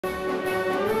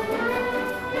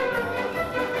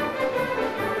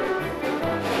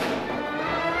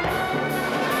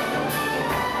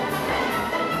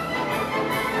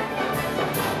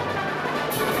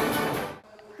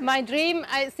My dream,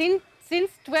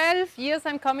 since 12 years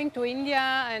I'm coming to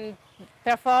India and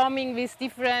performing with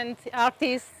different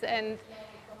artists, and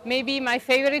maybe my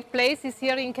favorite place is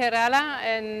here in Kerala,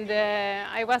 and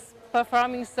I was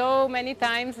performing so many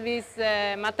times with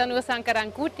Matanur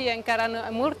Sankarankuti and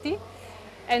Karanamurti,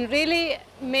 and really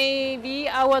maybe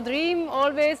our dream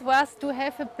always was to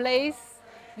have a place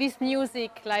with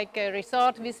music, like a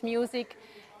resort with music.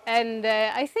 And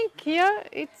I think here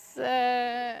it's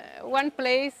one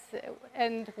place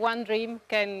and one dream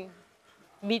can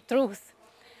be truth.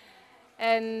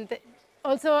 And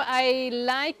also I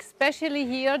like especially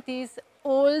here this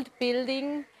old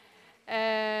building,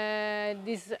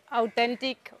 this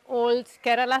authentic old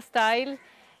Kerala style.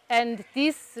 And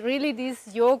this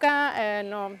yoga,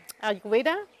 no,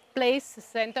 Ayurveda place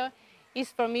center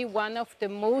is for me one of the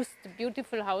most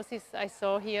beautiful houses I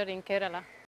saw here in Kerala.